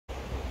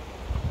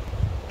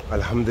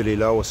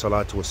Alhamdulillah wa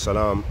salatu wa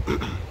salam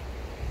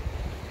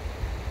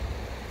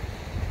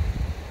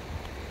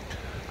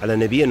ala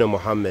nabiyyina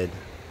Muhammad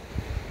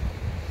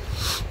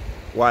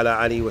wa ala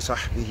alihi wa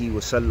sahbihi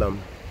wa sallam.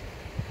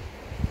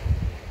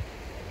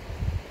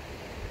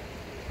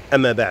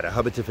 Amma ba'd.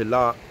 Habati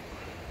fillah.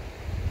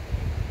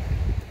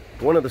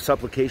 One of the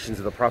supplications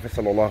of the Prophet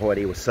sallallahu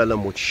alaihi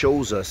wasallam, which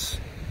shows us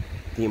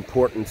the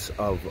importance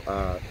of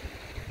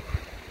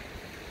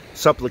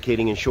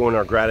supplicating and showing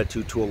our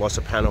gratitude to Allah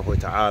subhanahu wa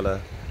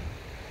ta'ala,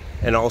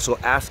 and also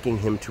asking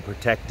Him to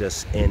protect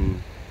us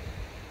and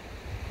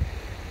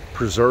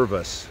preserve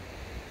us,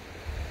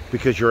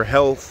 because your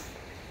health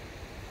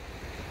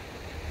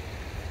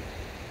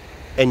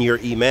and your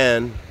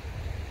iman,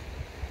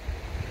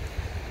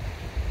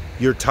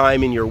 your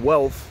time and your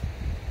wealth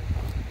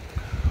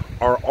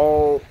are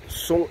all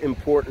so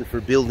important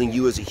for building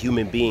you as a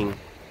human being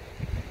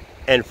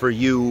and for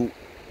you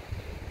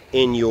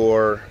in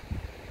your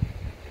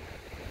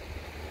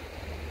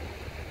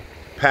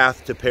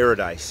path to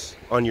paradise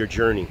on your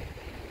journey.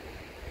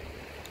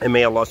 And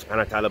may Allah subhanahu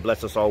wa ta'ala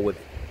bless us all with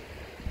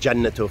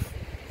Jannatul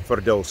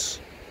Firdaus.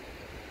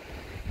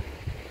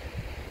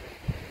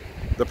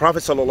 The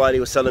Prophet sallallahu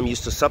alaihi wasallam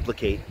used to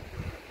supplicate,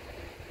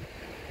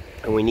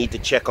 and we need to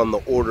check on the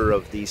order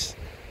of these,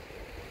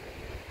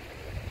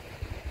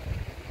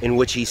 in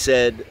which he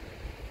said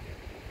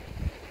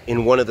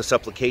in one of the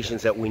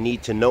supplications that we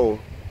need to know,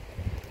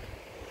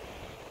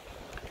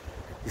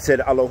 he said,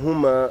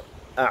 Allahumma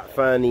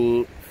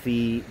a'fani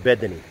fi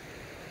badani,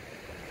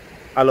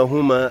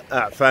 Allahumma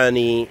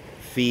a'fani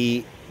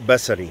fi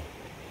basari,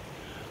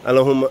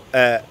 Allahumma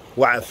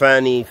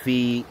wa'afani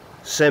fi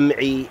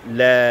sam'i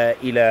la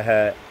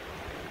ilaha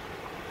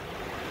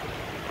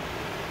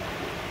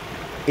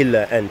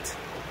illa ant.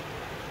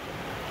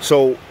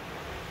 So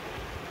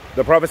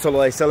the Prophet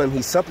ﷺ,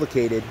 he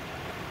supplicated,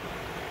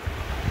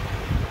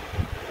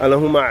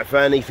 Allahumma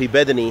a'fani fi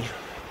badani,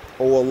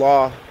 O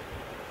Allah,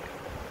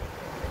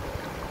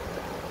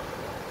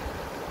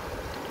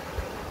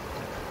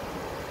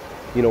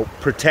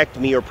 protect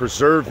me or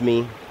preserve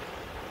me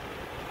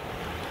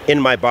in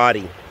my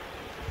body.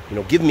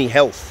 Give me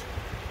health,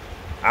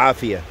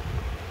 afiyah,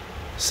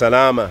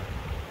 salama.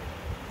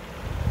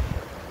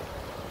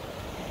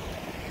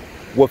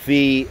 Wa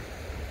fi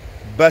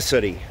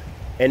basari,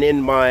 and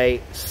in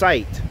my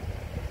sight.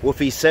 Wa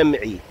fi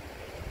sam'i,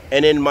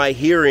 and in my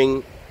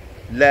hearing.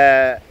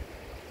 La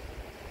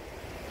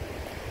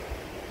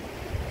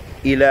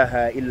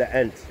ilaha illa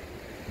ant,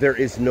 there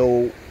is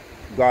no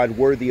God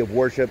worthy of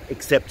worship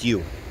except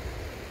you.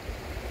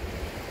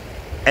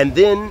 And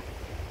then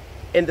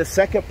in the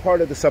second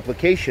part of the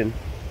supplication,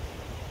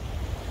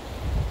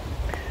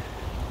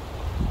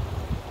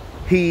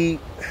 he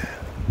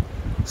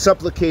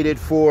supplicated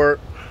for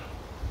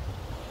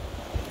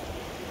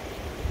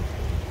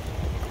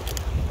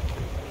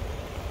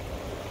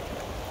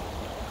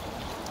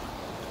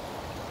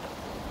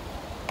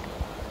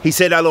he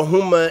said,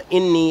 Allahumma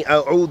inni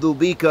a'udhu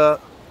bika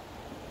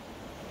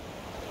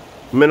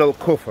min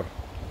al-kufr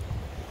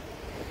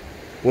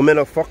wa min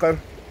al-faqr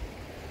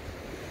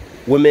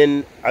wa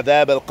min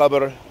adhab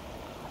al-qabr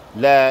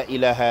la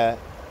ilaha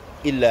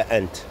illa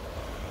ant.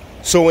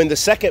 So in the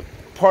second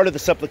part of the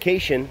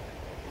supplication,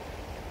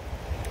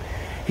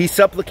 he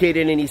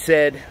supplicated and he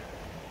said,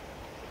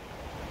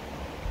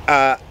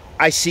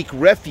 I seek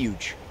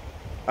refuge.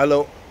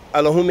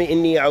 Allahumma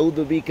inni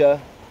a'udhu bika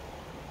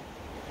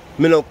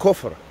min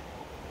al-kufr.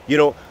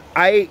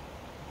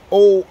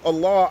 Oh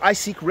Allah, I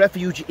seek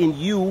refuge in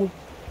you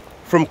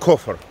from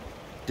kufr,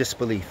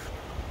 disbelief.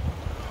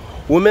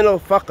 Wa min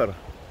al-faqr,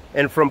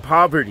 and from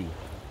poverty.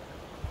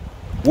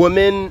 Wa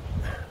min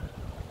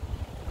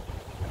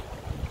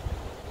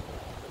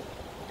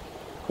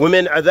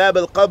adhab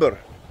al-qabr,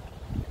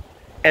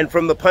 and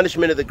from the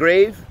punishment of the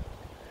grave.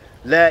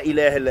 La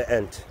ilaha illa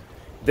ant,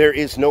 there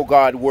is no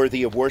God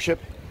worthy of worship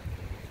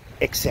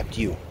except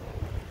you.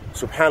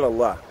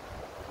 Subhanallah.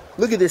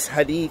 Look at this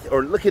hadith,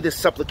 or look at this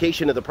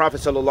supplication of the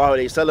Prophet sallallahu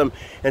alaihi wasallam,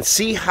 and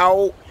see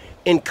how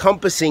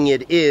encompassing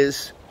it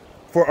is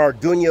for our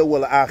dunya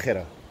wal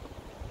akhirah.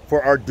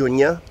 For our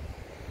dunya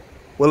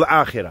wal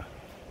akhirah.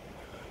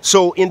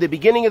 So in the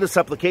beginning of the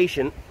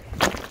supplication,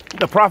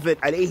 the Prophet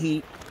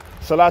alayhi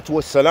salatu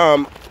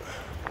wassalam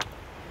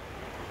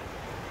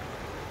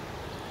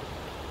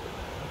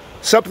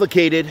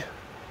supplicated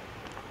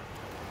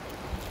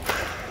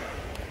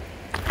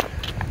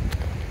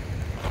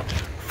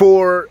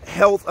for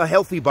health, a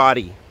healthy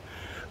body.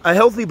 A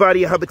healthy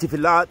body, habati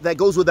fillah, that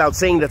goes without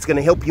saying, that's going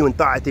to help you in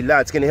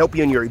ta'atillah. It's going to help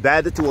you in your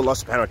ibadah to Allah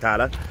subhanahu wa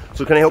ta'ala.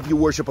 So it's going to help you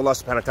worship Allah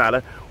subhanahu wa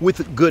ta'ala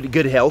with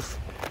good health,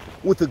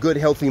 with a good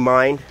healthy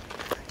mind,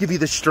 give you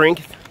the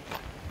strength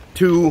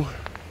to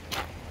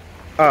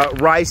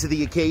rise to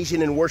the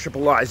occasion and worship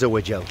Allah azza wa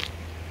jal.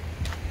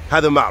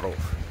 Hada ma'ruf.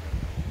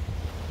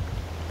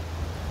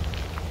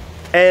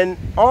 And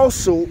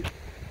also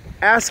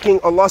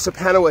asking Allah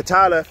subhanahu wa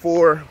ta'ala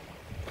for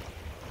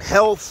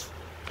health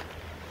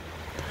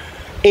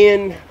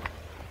then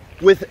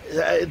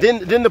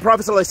the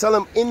Prophet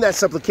ﷺ, in that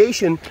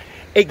supplication,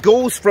 it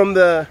goes from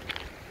the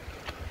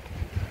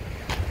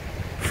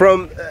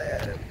from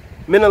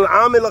min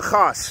al-amil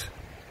khas,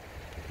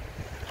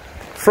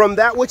 from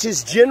that which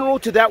is general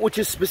to that which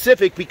is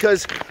specific,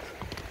 because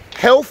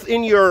health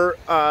in your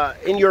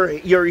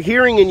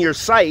hearing and your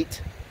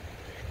sight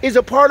is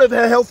a part of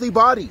a healthy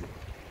body.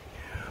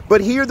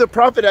 But here the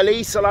Prophet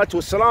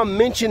ﷺ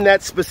mentioned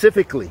that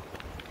specifically,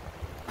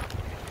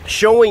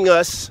 showing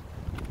us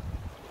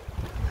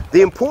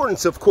the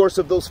importance, of course,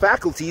 of those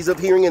faculties of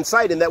hearing and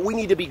sight, and that we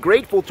need to be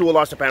grateful to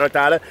Allah subhanahu wa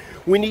ta'ala.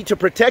 We need to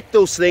protect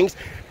those things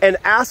and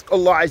ask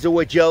Allah Azza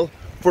wa Jal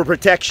for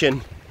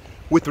protection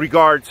with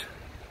regards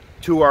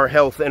to our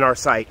health and our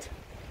sight,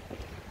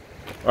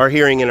 our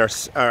hearing and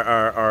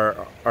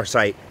our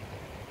sight.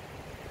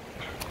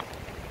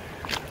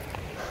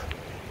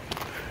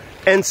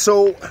 And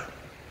so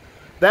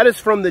that is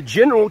from the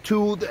general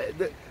to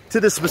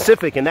the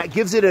specific, and that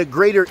gives it a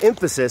greater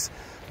emphasis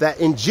that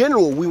in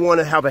general we want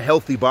to have a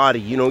healthy body.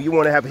 You know, you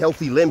want to have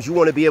healthy limbs. You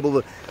want to be able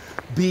to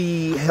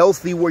be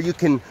healthy where you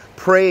can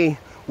pray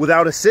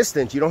without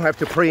assistance. You don't have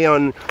to pray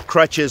on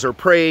crutches or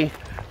pray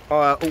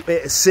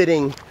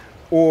sitting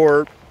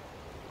or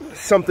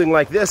something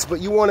like this,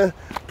 but you want to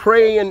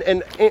pray and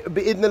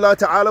bi'idhnillah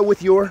ta'ala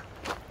with your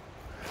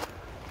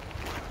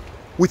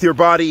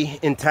body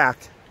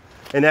intact,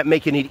 and that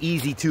making it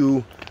easy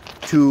to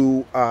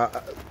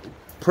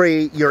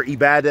pray your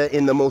ibadah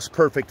in the most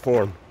perfect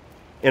form,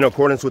 in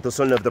accordance with the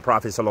sunnah of the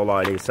Prophet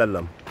sallallahu alaihi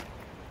wasallam.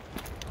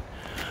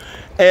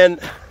 And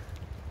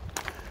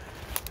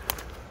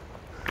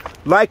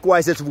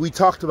likewise, as we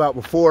talked about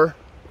before,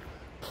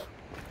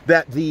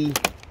 that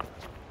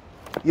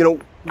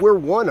we're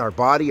one, our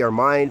body, our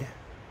mind,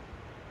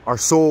 our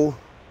soul.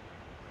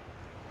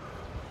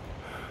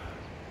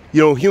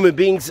 Human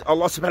beings,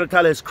 Allah subhanahu wa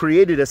ta'ala has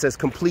created us as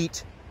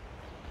complete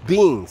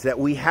beings, that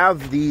we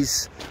have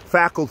these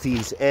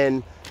faculties,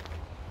 and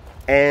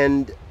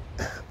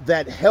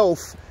that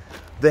health,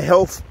 the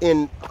health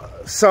in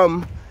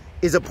some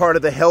is a part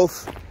of the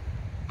health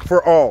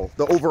for all,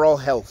 the overall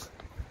health.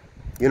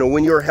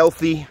 When you're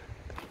healthy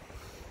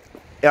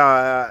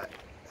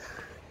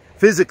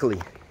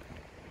physically,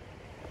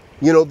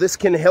 this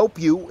can help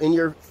you in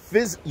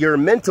your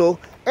mental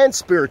and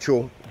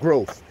spiritual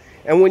growth.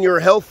 And when you're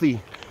healthy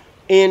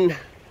in,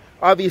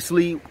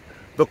 obviously,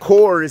 the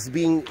core is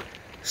being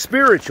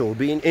spiritual,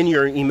 being in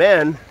your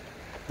iman,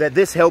 that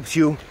this helps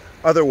you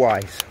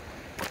otherwise.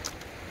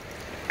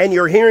 And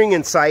your hearing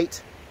and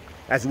sight,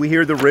 as we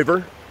hear the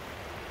river,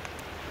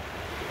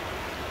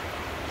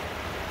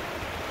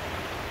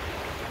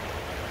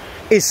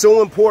 is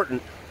so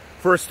important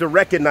for us to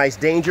recognize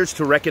dangers,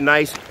 to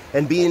recognize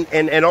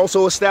and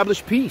also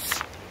establish peace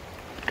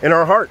in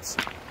our hearts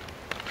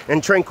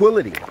and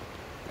tranquility.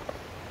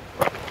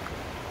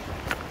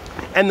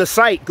 And the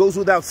sight goes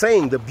without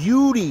saying, the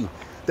beauty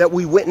that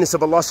we witness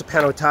of Allah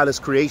subhanahu wa ta'ala's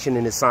creation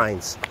and His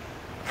signs.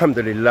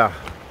 Alhamdulillah.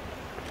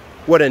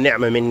 What a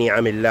ni'mah min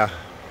ni'amillah.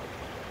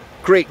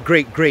 Great,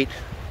 great, great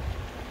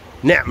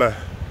ni'mah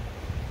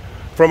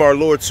from our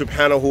Lord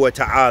subhanahu wa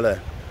ta'ala.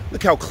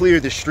 Look how clear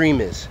the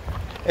stream is.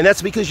 And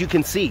that's because you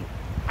can see.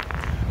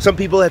 Some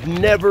people have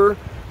never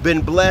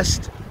been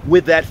blessed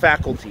with that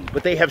faculty,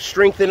 but they have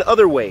strength in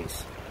other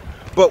ways.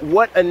 But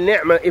what a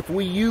ni'mah if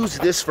we use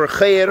this for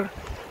khair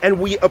and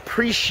we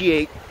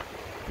appreciate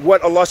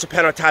what Allah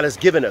subhanahu wa ta'ala has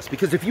given us.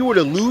 Because if you were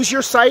to lose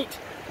your sight,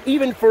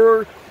 even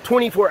for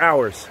 24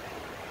 hours,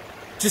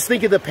 just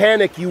think of the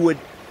panic you would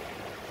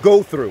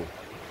go through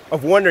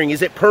of wondering,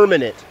 is it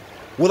permanent?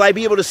 Will I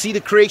be able to see the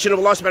creation of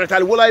Allah subhanahu wa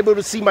ta'ala? Will I be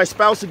able to see my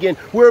spouse again?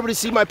 Will I be able to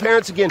see my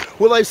parents again?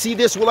 Will I see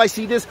this? Will I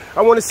see this?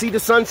 I want to see the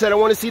sunset. I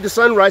want to see the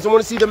sunrise. I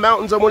want to see the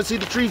mountains. I want to see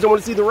the trees. I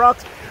want to see the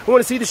rocks. I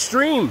want to see the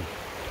stream.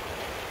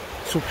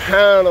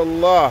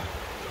 Subhanallah.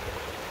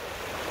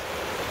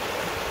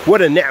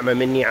 What a ni'mah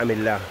min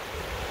ni'amillah.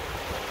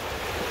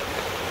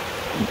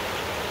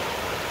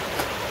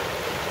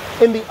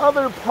 In the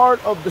other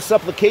part of the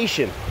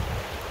supplication,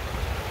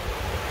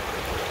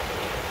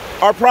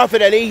 our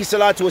Prophet alayhi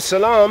salatu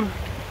wasalam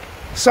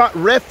sought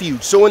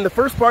refuge. So in the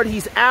first part,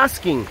 he's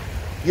asking,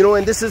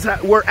 and this is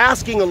how we're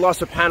asking Allah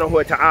subhanahu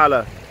wa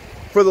ta'ala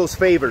for those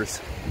favors,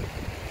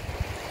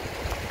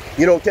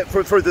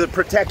 for the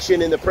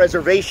protection and the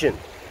preservation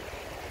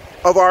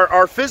of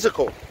our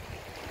physical,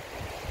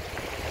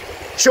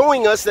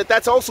 showing us that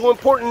that's also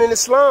important in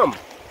Islam.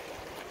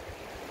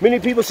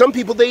 Some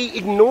people, they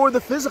ignore the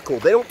physical.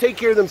 They don't take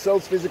care of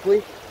themselves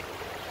physically.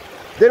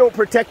 They don't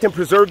protect and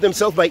preserve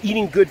themselves by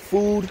eating good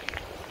food,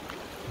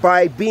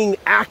 by being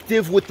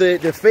active with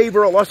the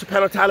favor Allah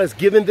subhanahu wa ta'ala has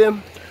given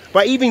them,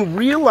 by even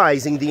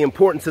realizing the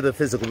importance of the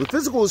physical. The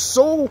physical is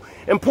so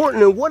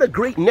important, and what a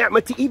great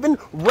ni'mah to even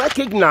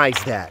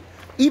recognize that.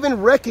 Even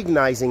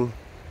recognizing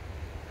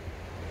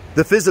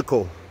the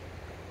physical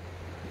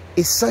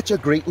is such a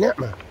great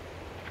ni'mah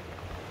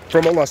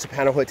from Allah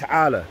subhanahu wa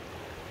ta'ala.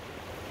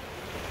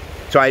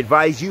 So I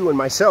advise you and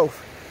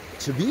myself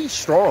to be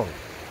strong,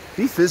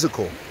 be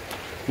physical.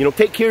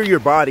 Take care of your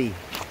body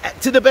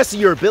to the best of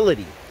your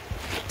ability.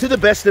 To the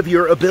best of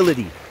your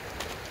ability.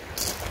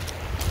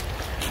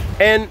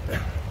 And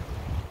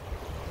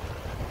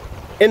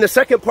in the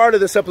second part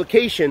of the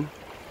supplication,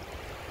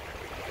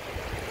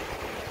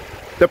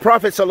 The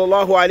Prophet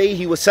sallallahu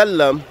alaihi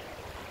wasallam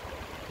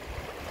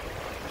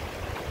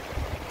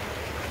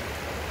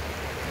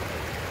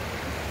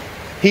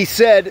he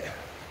said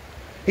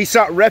he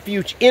sought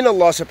refuge in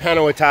Allah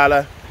subhanahu wa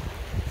ta'ala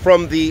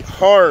from the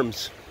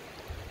harms,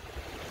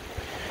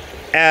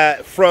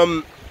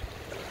 from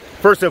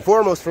first and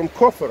foremost from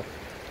kufr.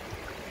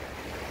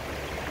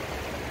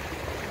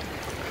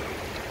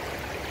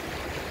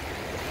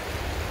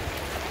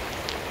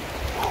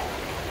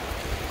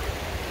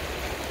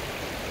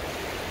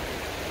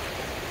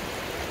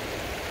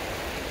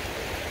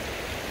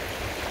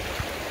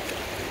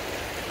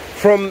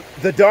 From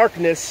the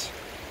darkness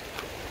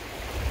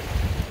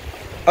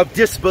of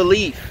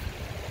disbelief.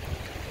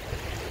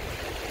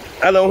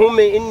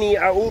 Allahumma inni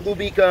a'udhu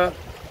bika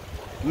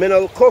min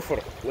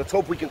al-kufr. Let's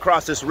hope we can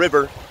cross this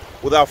river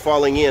without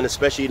falling in,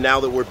 especially now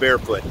that we're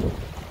barefoot.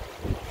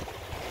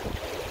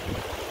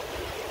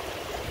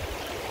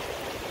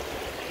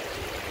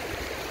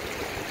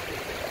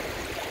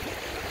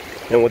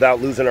 And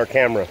without losing our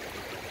camera.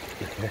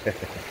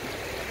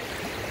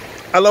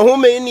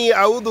 Allahumma inni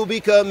a'udhu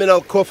bika min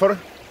al-kufr.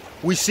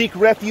 We seek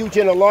refuge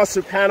in Allah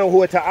subhanahu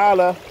wa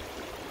ta'ala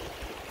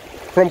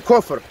from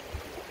kufr.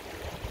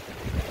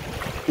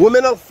 Wa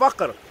min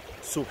al-faqr.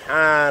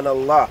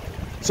 Subhanallah.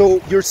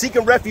 So you're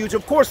seeking refuge.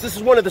 Of course, this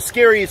is one of the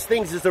scariest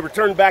things, is to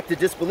return back to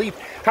disbelief.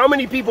 How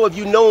many people have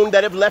you known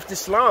that have left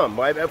Islam?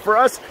 For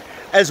us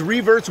as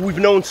reverts, we've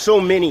known so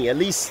many, at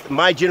least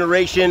my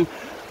generation,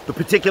 the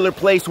particular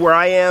place where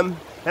I am.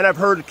 And I've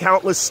heard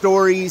countless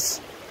stories.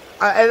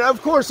 And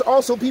of course,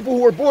 also people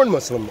who are born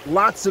Muslim.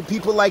 Lots of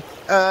people like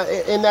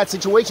in that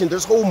situation.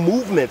 There's whole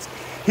movements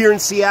here in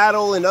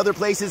Seattle and other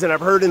places, and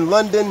I've heard in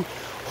London,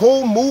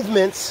 whole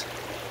movements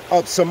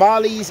of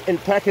Somalis and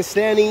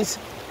Pakistanis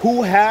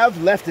who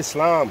have left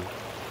Islam.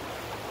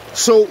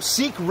 So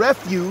seek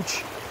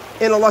refuge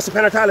in Allah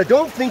subhanahu wa ta'ala.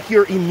 Don't think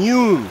you're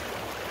immune.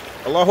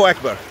 Allahu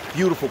Akbar.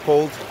 Beautiful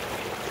cold.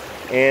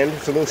 And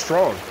it's a little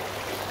strong.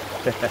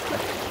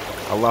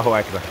 Allahu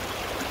Akbar.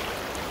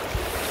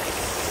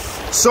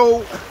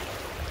 So,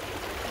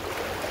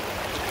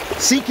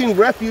 seeking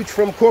refuge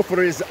from kufr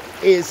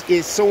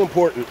is so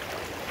important.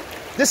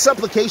 This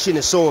supplication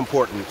is so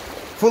important.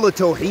 Full of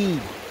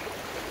tawheed.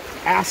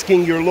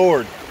 Asking your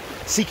Lord.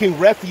 Seeking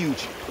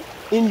refuge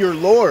in your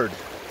Lord.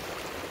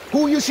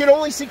 Who you should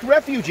only seek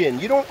refuge in.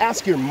 You don't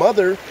ask your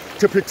mother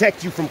to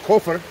protect you from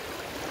kufr.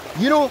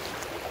 You don't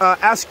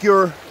ask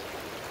your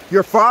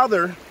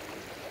father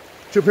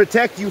to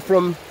protect you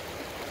from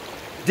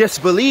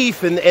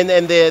disbelief and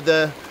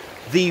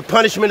the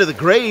punishment of the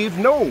grave.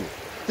 No,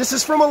 this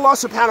is from Allah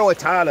subhanahu wa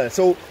ta'ala.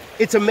 So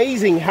it's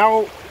amazing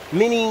how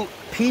many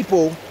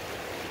people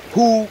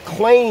who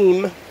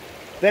claim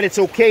that it's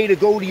okay to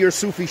go to your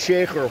Sufi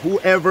sheikh or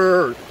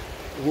whoever,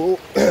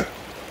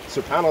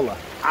 subhanallah,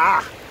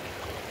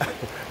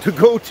 to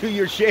go to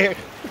your sheikh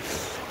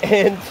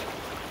and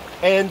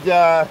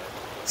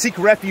seek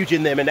refuge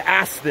in them and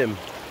ask them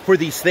for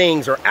these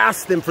things, or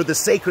ask them for the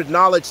sacred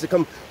knowledge to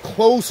come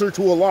closer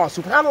to Allah.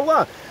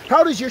 Subhanallah,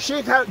 how does your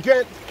sheikh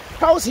get?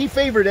 How is he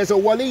favored as a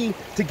wali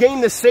to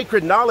gain this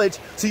sacred knowledge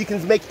so you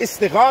can make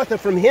istighatha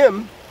from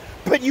him,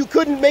 but you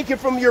couldn't make it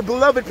from your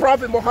beloved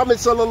Prophet Muhammad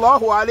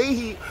sallallahu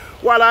alaihi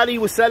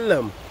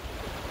wasallam?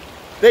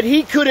 That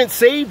he couldn't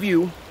save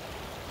you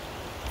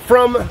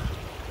from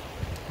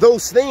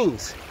those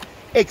things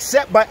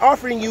except by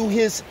offering you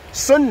his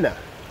sunnah.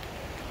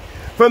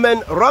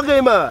 فَمَنْ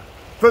رَغِبَ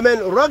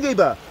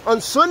عَنْ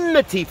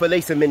سُنَّتِي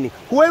فَلَيْسَ مِنِّي.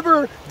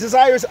 Whoever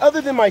desires other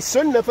than my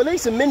sunnah,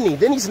 فَلَيْسَ مِنِّي,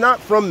 then he's not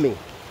from me.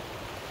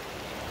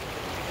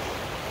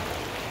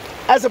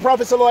 As the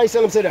Prophet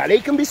ﷺ said,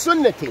 alaykum bi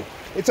sunnati.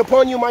 It's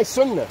upon you my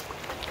sunnah.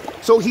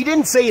 So he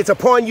didn't say it's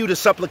upon you to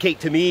supplicate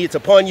to me, it's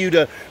upon you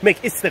to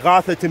make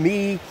istighatha to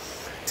me,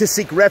 to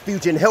seek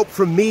refuge and help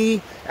from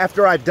me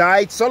after I've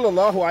died.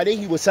 Sallallahu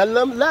alayhi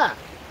wasallam. La.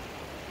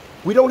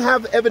 We don't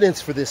have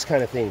evidence for this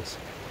kind of things.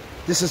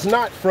 This is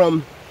not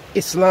from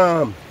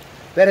Islam.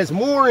 That is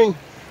more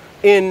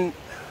it's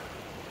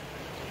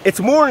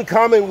more in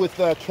common with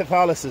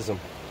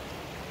Catholicism.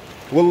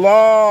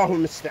 Wallahu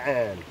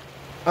musta'an.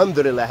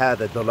 Andur ila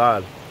hada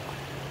dalal.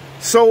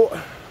 So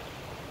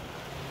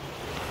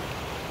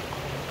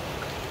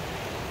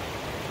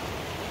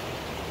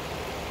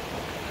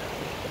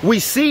we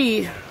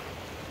see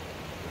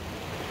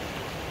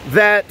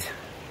that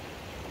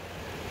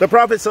the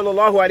Prophet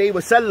sallallahu alaihi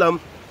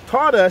wasallam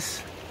taught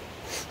us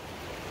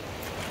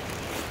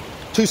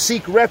to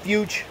seek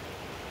refuge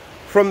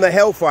from the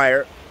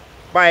hellfire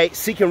by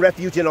seeking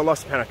refuge in Allah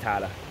subhanahu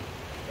wa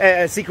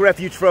ta'ala. Seek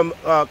refuge from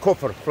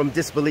kufr, from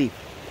disbelief.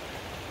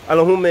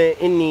 Allahumma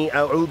inni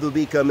a'udhu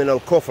bika min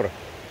al-kufr.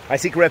 I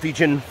seek refuge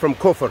from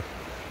kufr.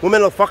 Wa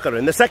min al-faqr.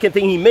 And the second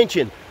thing he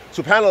mentioned,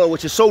 subhanAllah,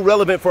 which is so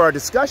relevant for our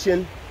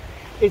discussion,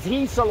 is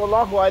he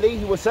sallallahu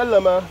alayhi wa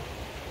sallam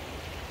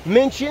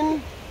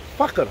mentioned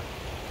faqr.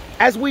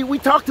 As we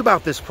talked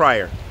about this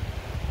prior.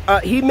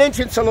 He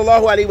mentioned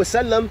sallallahu alayhi wa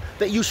sallam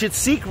that you should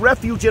seek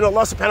refuge in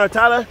Allah subhanahu wa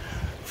ta'ala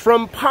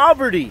from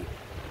poverty.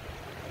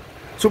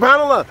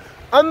 Subhanallah.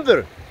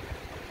 Under.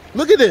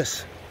 Look at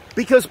this.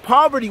 Because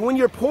poverty, when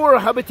you're poor,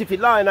 habati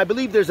fillah, and I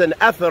believe there's an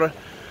athar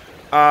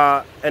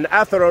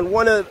on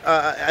one of,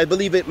 I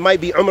believe it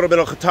might be Umar ibn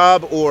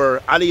al-Khattab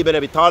or Ali ibn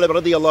Abi Talib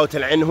radiyallahu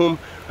ta'ala anhum,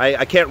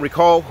 I can't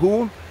recall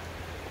who,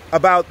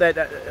 about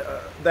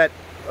that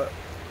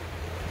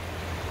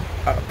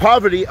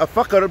poverty, a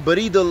faqr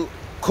barid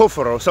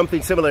al-kufr, or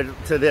something similar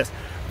to this,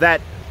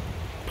 that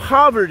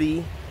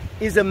poverty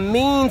is a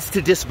means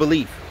to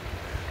disbelief.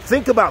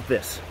 Think about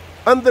this.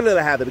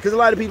 Because a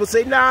lot of people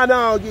say,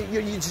 no,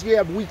 you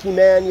have weak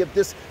iman, you have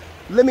this.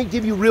 Let me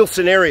give you real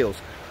scenarios.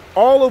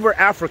 All over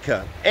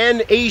Africa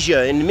and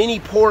Asia, in many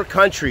poor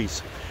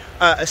countries,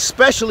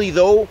 especially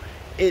though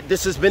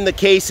this has been the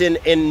case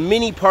in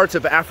many parts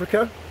of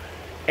Africa,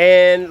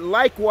 and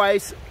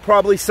likewise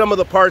probably some of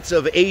the parts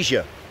of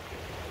Asia,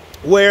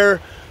 where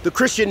the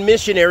Christian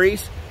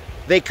missionaries,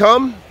 they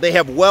come, they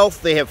have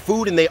wealth, they have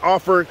food, and they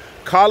offer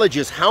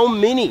colleges. How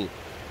many,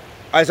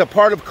 as a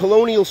part of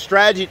colonial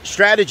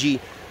strategy,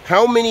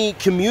 how many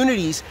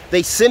communities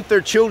they sent their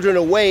children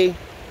away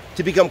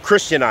to become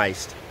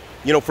Christianized,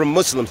 from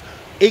Muslims,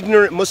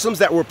 ignorant Muslims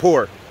that were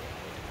poor,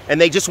 and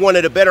they just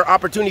wanted a better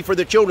opportunity for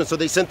their children, so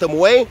they sent them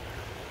away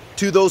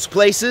to those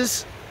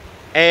places,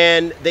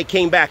 and they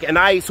came back. And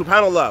I,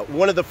 subhanAllah,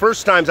 one of the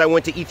first times I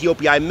went to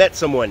Ethiopia, I met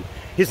someone.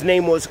 His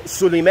name was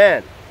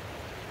Suleiman.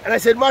 And I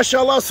said,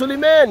 MashaAllah,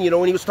 Suleiman.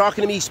 When he was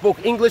talking to me, he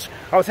spoke English.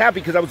 I was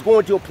happy because I was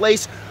going to a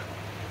place.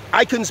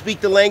 I couldn't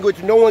speak the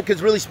language. No one could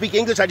really speak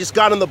English. I just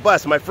got on the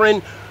bus. My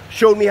friend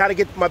showed me how to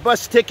get my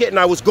bus ticket, and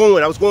I was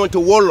going. I was going to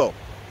Wollo,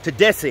 to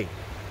Desi.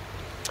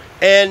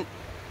 And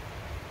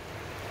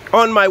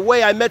on my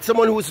way, I met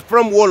someone who was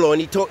from Wollo,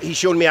 and he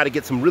showed me how to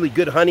get some really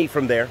good honey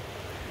from there.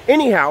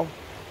 Anyhow,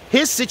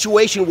 his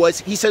situation was,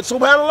 he said,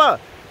 subhanAllah,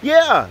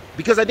 yeah,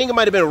 because I think it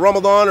might have been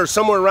Ramadan or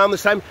somewhere around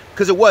this time,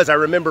 because it was, I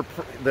remember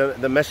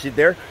the masjid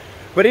there.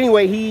 But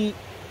anyway, he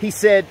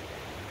said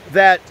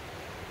that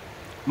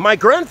my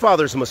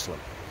grandfather's Muslim.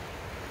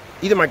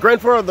 Either my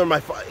grandfather or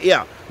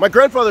my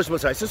grandfather's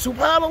Muslim. I said,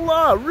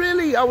 subhanAllah,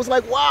 really? I was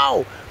like,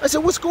 wow. I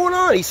said, what's going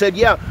on? He said,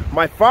 yeah,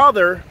 my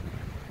father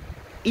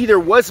either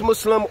was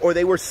Muslim or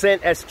they were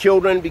sent as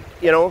children,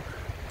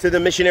 to the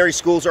missionary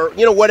schools or,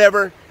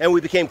 whatever, and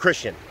we became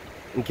Christian,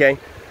 okay?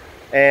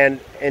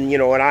 And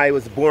I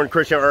was born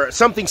Christian or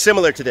something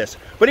similar to this.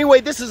 But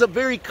anyway, this is a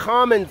very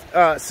common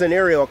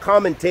scenario, a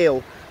common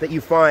tale that you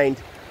find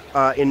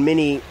in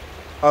many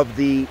of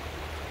the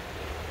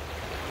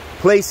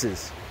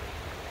places.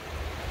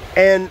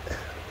 And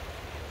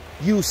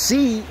you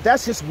see,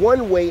 that's just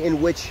one way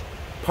in which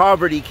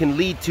poverty can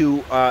lead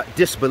to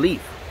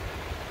disbelief.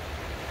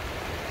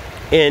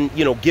 And,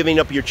 giving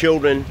up your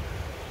children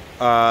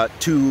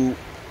to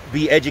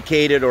be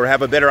educated or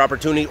have a better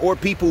opportunity, or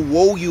people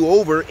woe you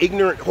over,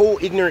 whole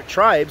ignorant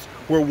tribes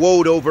were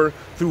woed over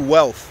through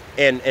wealth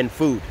and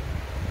food.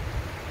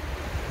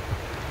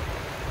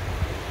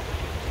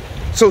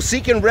 So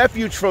seeking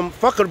refuge from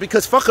faqr,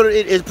 because faqr,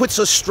 it puts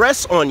a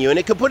stress on you, and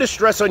it can put a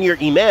stress on your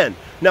iman.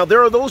 Now,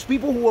 there are those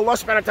people who Allah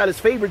subhanahu wa ta'ala has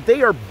favored.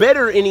 They are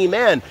better in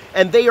iman,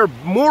 and they are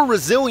more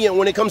resilient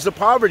when it comes to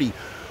poverty.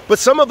 But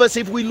some of us,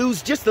 if we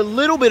lose just a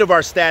little bit of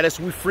our status,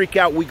 we freak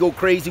out, we go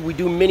crazy, we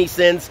do many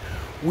sins,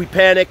 we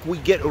panic, we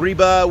get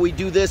riba, we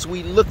do this,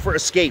 we look for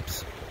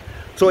escapes.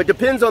 So it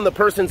depends on the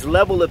person's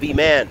level of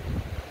iman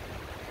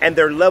and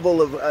their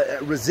level of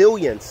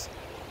resilience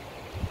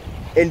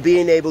in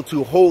being able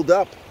to hold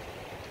up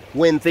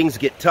when things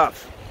get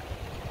tough.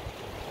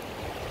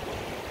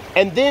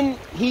 And then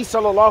he,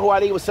 sallallahu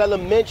alaihi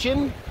wasallam,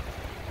 mentioned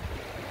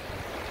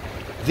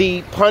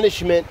the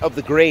punishment of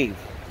the grave.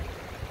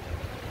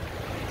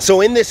 So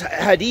in this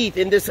hadith,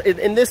 in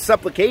this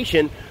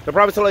supplication, the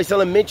Prophet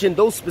ﷺ mentioned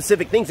those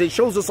specific things. It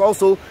shows us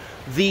also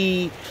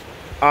the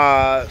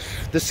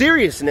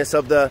seriousness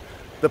of the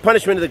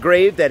punishment of the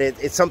grave, that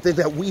it's something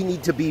that we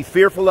need to be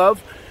fearful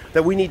of,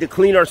 that we need to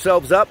clean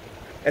ourselves up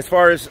as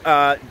far as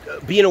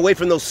being away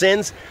from those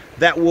sins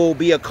that will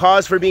be a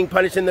cause for being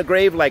punished in the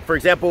grave. Like, for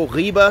example,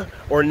 ghiba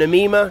or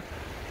namima,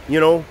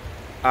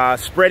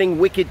 spreading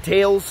wicked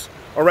tales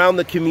around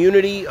the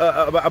community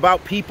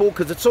about people,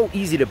 because it's so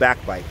easy to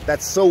backbite.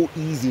 That's so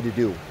easy to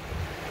do.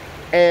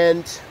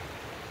 And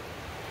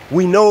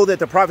we know that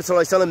the Prophet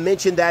ﷺ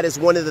mentioned that as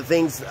one of the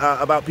things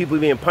about people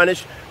being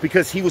punished,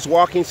 because he was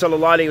walking,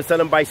 sallallahu alaihi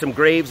wasallam, by some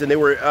graves, and they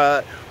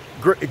were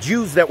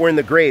Jews that were in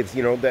the graves,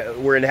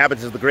 that were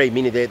inhabitants of the grave,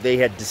 meaning they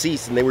had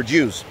deceased, and they were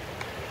Jews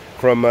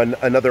from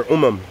another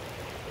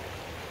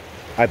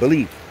I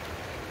believe.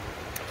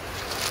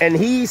 And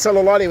he,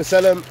 sallallahu alayhi wa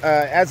sallam,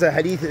 as a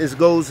hadith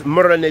goes,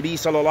 مر النبي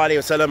صلى الله عليه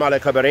وسلم على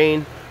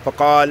قبرين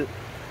فقال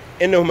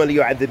إنهما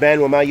ليعذبان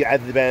وما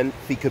يعذبان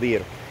في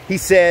كبير. He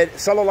said,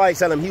 sallallahu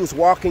alayhi wa sallam, he was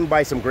walking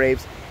by some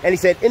graves, and he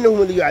said,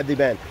 إنهما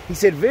ليعذبان. He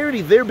said,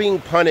 verily, they're being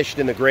punished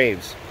in the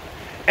graves.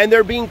 And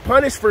they're being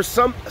punished for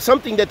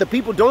something that the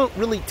people don't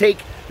really take,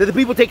 that the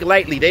people take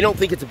lightly. They don't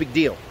think it's a big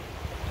deal.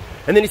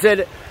 And then he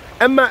said,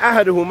 أما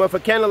أحدهما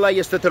فكان لا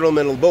يستتر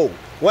من البول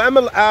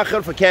وأما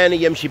الآخر فكان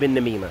يمشي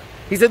بالنميمة.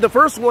 He said the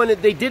first one,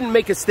 they didn't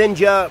make a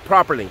stinja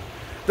properly.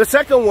 The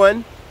second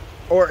one,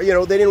 or, you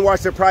know, they didn't wash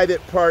their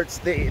private parts.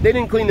 They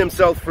didn't clean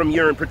themselves from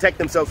urine, protect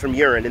themselves from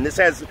urine. And this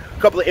has a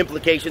couple of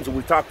implications, and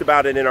we've talked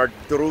about it in our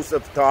durus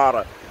of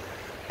Tahara.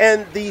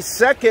 And the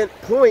second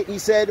point, he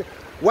said,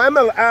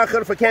 وَأَمَّا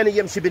الْآخِرُ فَكَانَ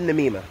يَمْشِي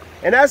بِالنَّمِيمَةِ.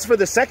 And as for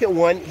the second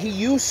one, he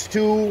used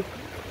to,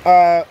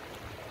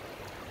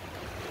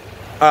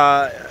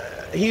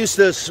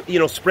 you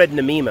know, spread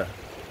namima.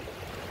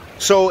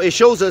 So it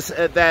shows us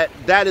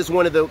that is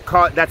one of the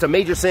that's a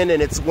major sin,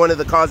 and it's one of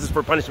the causes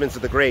for punishments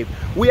of the grave.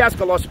 We ask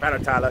Allah subhanahu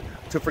wa ta'ala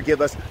to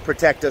forgive us,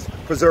 protect us,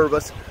 preserve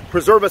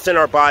us in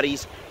our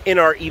bodies, in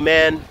our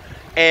iman,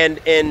 and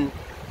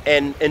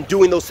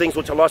doing those things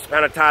which Allah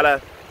subhanahu wa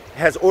ta'ala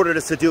has ordered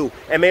us to do.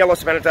 And may Allah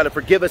subhanahu wa ta'ala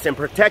forgive us and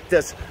protect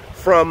us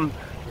from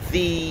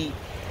from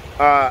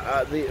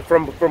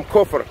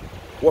kufr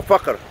wa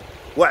faqr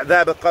wa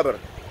adhab al-qabr.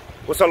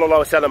 Wa sallallahu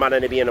wa sallam ala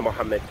nabiyyina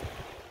Muhammad.